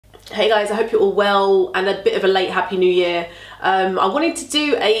Hey guys, I hope you're all well and a bit of a late Happy New Year. I wanted to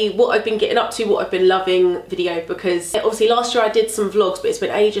do a what I've been getting up to, what I've been loving video, because obviously last year I did some vlogs, but it's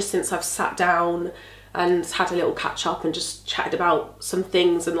been ages since I've sat down and had a little catch up and just chatted about some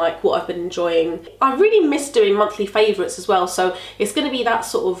things and like what I've been enjoying. I really miss doing monthly favourites as well, so it's going to be that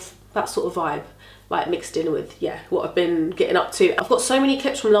sort of vibe, like mixed in with, yeah, what I've been getting up to. I've got so many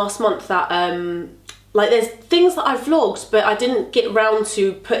clips from last month that like there's things that I vlogged but I didn't get around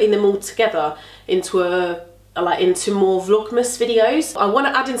to putting them all together into into more vlogmas videos. I want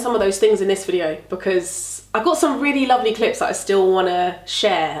to add in some of those things in this video because I've got some really lovely clips that I still want to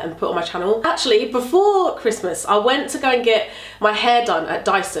share and put on my channel. Actually, before Christmas I went to go and get my hair done at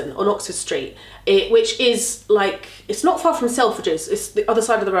Dyson on Oxford Street, which is like, it's not far from Selfridges, it's the other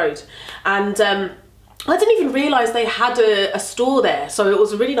side of the road, and I didn't even realise they had a store there, so it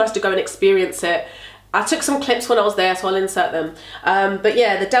was really nice to go and experience it. I took some clips when I was there, so I'll insert them. But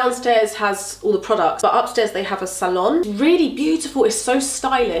yeah, the downstairs has all the products, but upstairs they have a salon. Really beautiful, it's so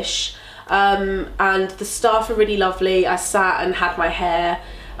stylish, and the staff are really lovely. I sat and had my hair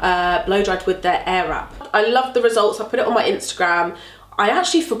blow dried with their air wrap. I loved the results. I put it on my Instagram. I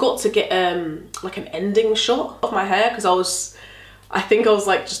actually forgot to get like an ending shot of my hair because I think I was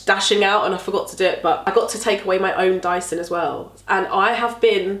like just dashing out and I forgot to do it, but I got to take away my own Dyson as well. And I have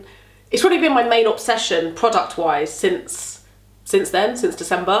been, it's probably been my main obsession product-wise since then, since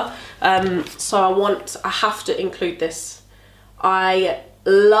December. So I have to include this. I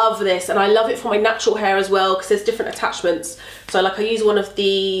love this, and I love it for my natural hair as well because there's different attachments. So like I use one of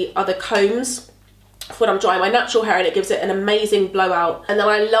the other combs for when I'm drying my natural hair and it gives it an amazing blowout. And then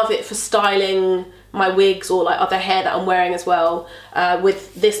I love it for styling my wigs or like other hair that I'm wearing as well,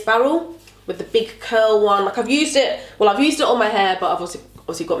 with this barrel, with the big curl one. Like I've used it on my hair, but I've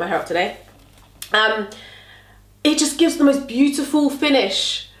obviously got my hair up today. It just gives the most beautiful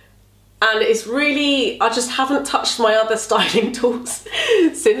finish, and it's really, I just haven't touched my other styling tools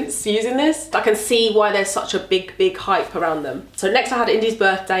since using this. I can see why there's such a big hype around them. So next I had Indy's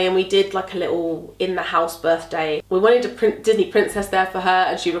birthday and we did like a little in the house birthday. We wanted a Disney princess there for her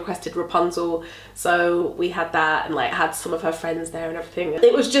and she requested Rapunzel, so we had that and like had some of her friends there and everything.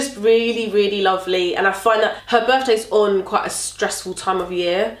 It was just really lovely, and I find that her birthday's on quite a stressful time of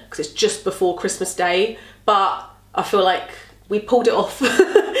year because it's just before Christmas Day, but I feel like we pulled it off.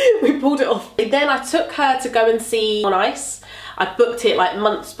 We pulled it off. Then I took her to go and see On Ice. I booked it like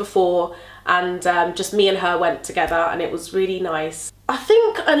months before, and just me and her went together, and it was really nice. I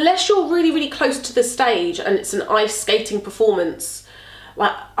think unless you're really close to the stage and it's an ice skating performance,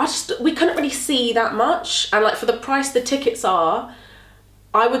 like we couldn't really see that much, and like for the price the tickets are,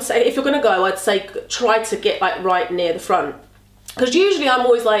 I would say if you're gonna go, I'd say try to get like right near the front. Because usually I'm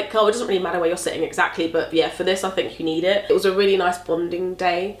always like, oh, it doesn't really matter where you're sitting exactly, but yeah, for this I think you need it. It was a really nice bonding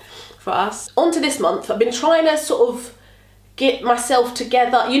day for us. On to this month, I've been trying to sort of get myself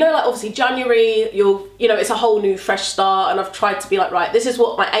together. You know, like obviously January, you know, it's a whole new fresh start, and I've tried to be like, right, this is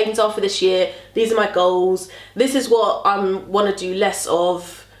what my aims are for this year, these are my goals, this is what I want to do less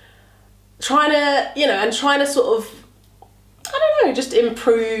of. Trying to sort of, I don't know, just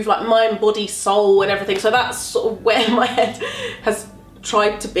improve like mind, body, soul and everything. So that's sort of where my head has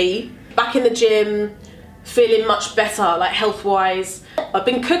tried to be. Back in the gym, feeling much better, like health-wise. I've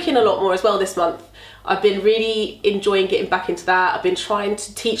been cooking a lot more as well this month. I've been really enjoying getting back into that. I've been trying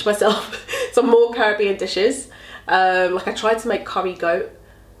to teach myself some more Caribbean dishes. Like I tried to make curry goat.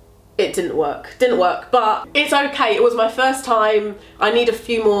 It didn't work, but it's okay. It was my first time. I need a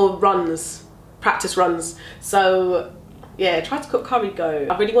few more runs, practice runs. So yeah, try to cook curry goat.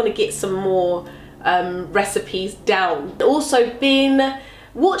 I really want to get some more recipes down. Also been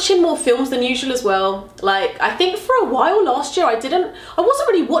watching more films than usual as well. Like I think for a while last year I wasn't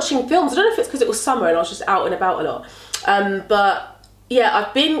really watching films. I don't know if it's because it was summer and I was just out and about a lot. But yeah,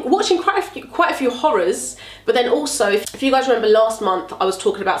 I've been watching quite a few horrors, but then also, if you guys remember last month, I was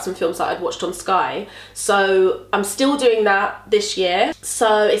talking about some films that I'd watched on Sky. So I'm still doing that this year.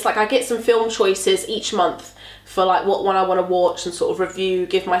 So it's like I get some film choices each month for like what one I want to watch and sort of review,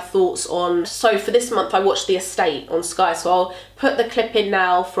 give my thoughts on. So for this month I watched The Estate on Sky, so I'll put the clip in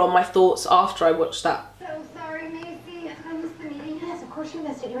now from my thoughts after I watched that. So sorry, Macy, I missed the meeting. Yes, of course you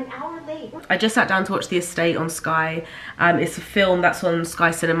missed it. You're an hour late. I just sat down to watch The Estate on Sky. It's a film that's on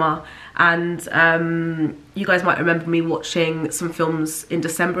Sky Cinema, and you guys might remember me watching some films in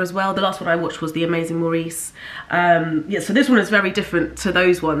December as well. The last one I watched was The Amazing Maurice. Yeah, so this one is very different to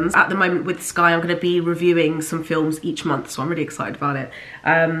those ones. At the moment with Sky, I'm going to be reviewing some films each month, so I'm really excited about it.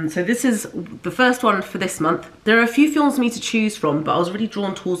 So this is the first one for this month. There are a few films for me to choose from, but I was really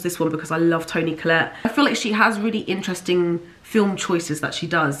drawn towards this one because I love Toni Collette. I feel like she has really interesting film choices that she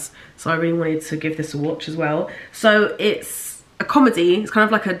does. So I really wanted to give this a watch as well. So it's a comedy, it's kind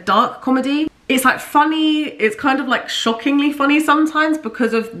of like a dark comedy. It's like funny, it's kind of like shockingly funny sometimes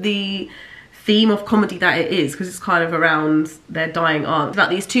because of the theme of comedy that it is, because it's kind of around their dying aunt. It's about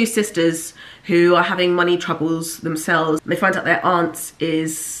these two sisters who are having money troubles themselves. They find out their aunt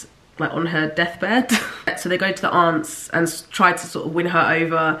is like on her deathbed. So they go to the aunt's and try to sort of win her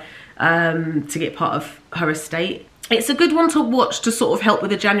over to get part of her estate. It's a good one to watch to sort of help with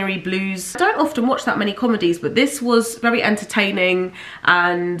the January blues. I don't often watch that many comedies, but this was very entertaining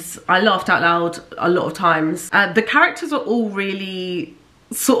and I laughed out loud a lot of times. The characters are all really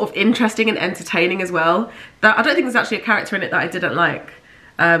sort of interesting and entertaining as well. I don't think there's actually a character in it that I didn't like.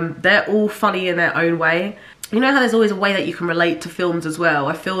 They're all funny in their own way. You know how there's always a way that you can relate to films as well?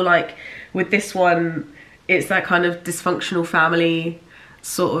 I feel like with this one, it's that kind of dysfunctional family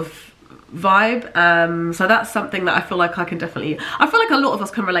sort of vibe. So that's something that I feel like I feel like a lot of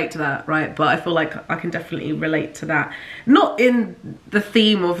us can relate to that, right? But I feel like I can definitely relate to that. Not in the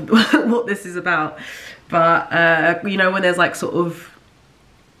theme of what this is about, but you know, when there's like sort of,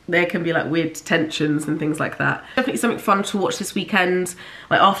 there can be like weird tensions and things like that. Definitely something fun to watch this weekend.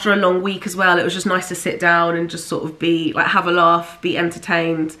 Like after a long week as well, it was just nice to sit down and just sort of be like, have a laugh, be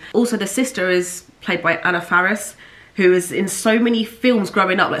entertained. Also the sister is played by Anna Faris, who is in so many films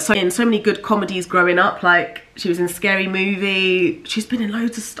growing up, like in so many good comedies growing up. Like she was in Scary Movie, she's been in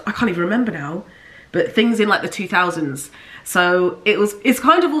loads of stuff, I can't even remember now, but things in like the 2000s. So it's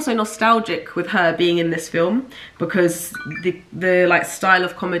kind of also nostalgic with her being in this film because the like style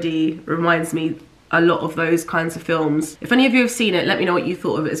of comedy reminds me a lot of those kinds of films. If any of you have seen it, let me know what you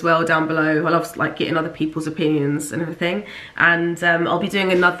thought of it as well down below. I love like getting other people's opinions and everything. And I'll be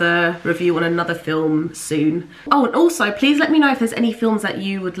doing another review on another film soon. Oh, and also please let me know if there's any films that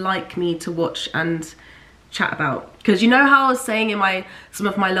you would like me to watch and chat about. Because you know how I was saying in some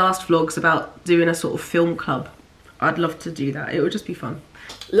of my last vlogs about doing a sort of film club? I'd love to do that. It would just be fun.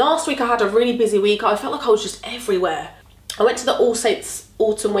 Last week I had a really busy week. I felt like I was just everywhere. I went to the All Saints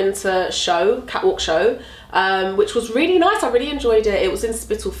Autumn Winter show, catwalk show, which was really nice. I really enjoyed it. It was in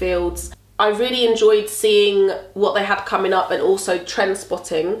Spitalfields. I really enjoyed seeing what they had coming up and also trend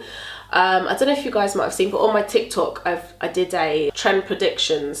spotting. I don't know if you guys might have seen, but on my TikTok I did a trend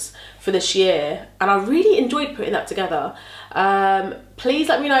predictions for this year and I really enjoyed putting that together. Please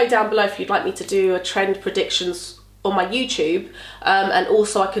let me know down below if you'd like me to do a trend predictions on my YouTube, and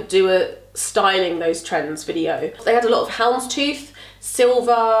also I could do a styling those trends video. They had a lot of houndstooth,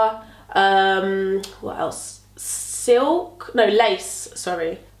 silver, what else? Silk? No, lace,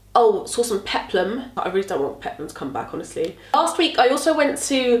 sorry. Oh, saw some peplum. I really don't want peplum to come back, honestly. Last week I also went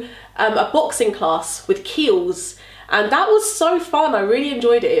to a boxing class with Keels and that was so fun. I really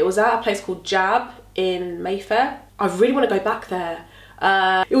enjoyed it. It was at a place called Jab in Mayfair. I really want to go back there.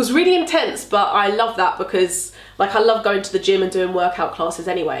 It was really intense, but I love that because like I love going to the gym and doing workout classes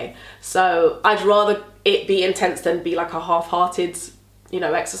anyway. So I'd rather it be intense than be like a half-hearted, you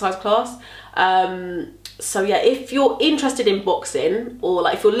know, exercise class. So yeah, if you're interested in boxing or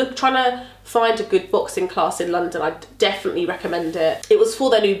like if you're trying to find a good boxing class in London, I'd definitely recommend it. It was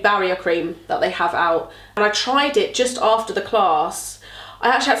for their new barrier cream that they have out and I tried it just after the class. I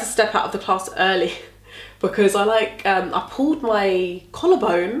actually had to step out of the class early because I pulled my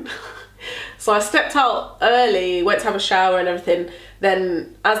collarbone. So I stepped out early, went to have a shower and everything.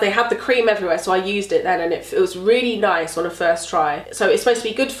 Then as they had the cream everywhere, so I used it then and it was really nice on a first try. So it's supposed to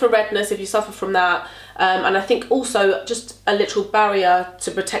be good for redness if you suffer from that. And I think also just a literal barrier to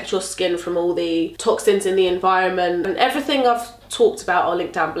protect your skin from all the toxins in the environment. And everything I've talked about I'll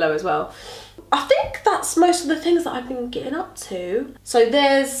link down below as well. I think that's most of the things that I've been getting up to. So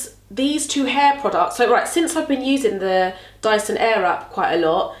there's these two hair products. So right, since I've been using the Dyson Airwrap quite a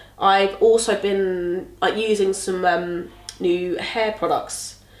lot, I've also been like using some new hair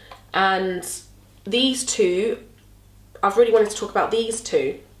products. And these two, I've really wanted to talk about these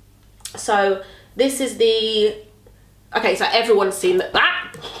two. So this is the, okay, so everyone's seen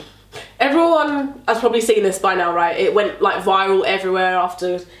that. Everyone has probably seen this by now, right? It went like viral everywhere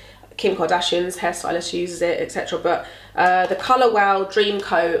after Kim Kardashian's hairstylist uses it, etc. But the Colour Wow Dream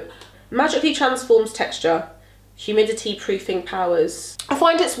Coat magically transforms texture, humidity proofing powers. I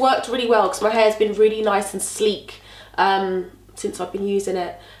find it's worked really well because my hair's been really nice and sleek since I've been using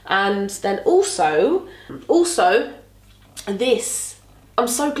it. And then also this, I'm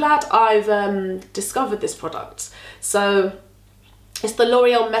so glad I've discovered this product. So it's the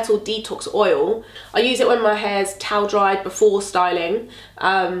L'Oreal Metal Detox Oil. I use it when my hair's towel dried before styling,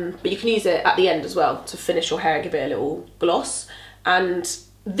 but you can use it at the end as well to finish your hair and give it a little gloss. And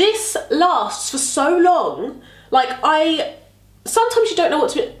this lasts for so long. Like sometimes you don't know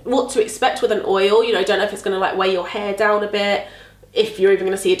what to expect with an oil. You know, don't know if it's going to like weigh your hair down a bit, if you're even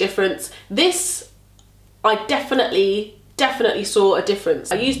going to see a difference. This, I definitely saw a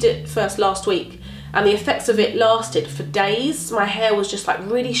difference. I used it first last week and the effects of it lasted for days. My hair was just like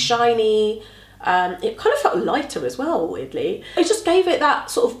really shiny. It kind of felt lighter as well, weirdly. It just gave it that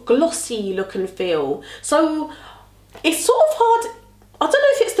sort of glossy look and feel. So it's sort of hard. I don't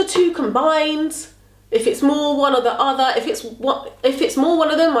know if it's the two combined, if it's more one or the other. If it's more one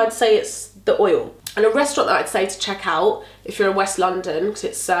of them, I'd say it's the oil. And a restaurant that I'd say to check out if you're in West London, because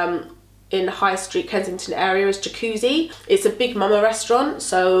it's in the High Street, Kensington area, is Jacuzzi. It's a big mama restaurant,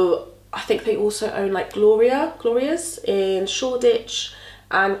 so I think they also own like Gloria's in Shoreditch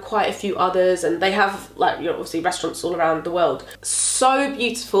and quite a few others, and they have like, you know, obviously restaurants all around the world. So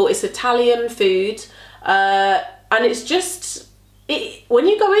beautiful. It's Italian food, and it's just, when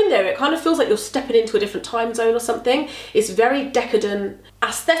you go in there, it kind of feels like you're stepping into a different time zone or something. It's very decadent.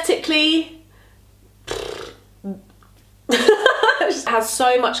 Aesthetically, it just has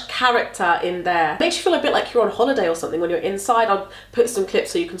so much character in there. It makes you feel a bit like you're on holiday or something when you're inside. I'll put some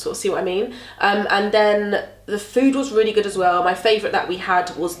clips so you can sort of see what I mean. And then the food was really good as well. My favourite that we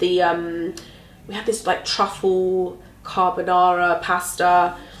had was the, we had this like truffle carbonara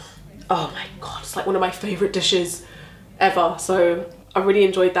pasta. Oh my God, it's like one of my favourite dishes ever. So I really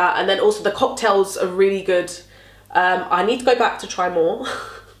enjoyed that. And then also the cocktails are really good. I need to go back to try more.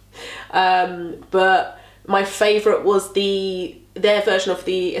 But my favourite was their version of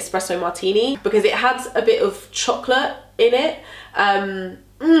the espresso martini, because it had a bit of chocolate in it.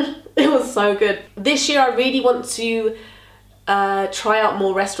 It was so good. This year I really want to try out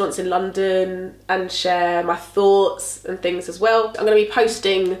more restaurants in London and share my thoughts and things as well. I'm going to be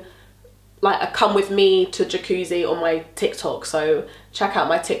posting like a come with me to Jacuzzi on my TikTok, so check out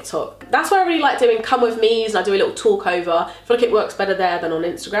my TikTok. That's where I really like doing come with me's, and I do a little talk over. I feel like it works better there than on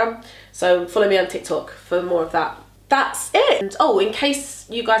Instagram, so follow me on TikTok for more of that. That's it. And oh, in case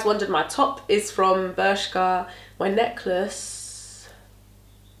you guys wondered, my top is from Bershka. My necklace,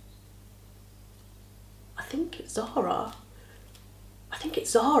 I think it's Zara.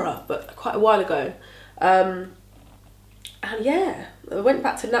 But quite a while ago. And yeah, I went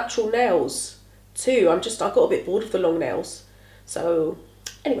back to natural nails too. I got a bit bored of the long nails. So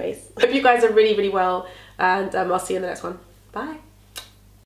anyways, hope you guys are really, really well, and I'll see you in the next one. Bye.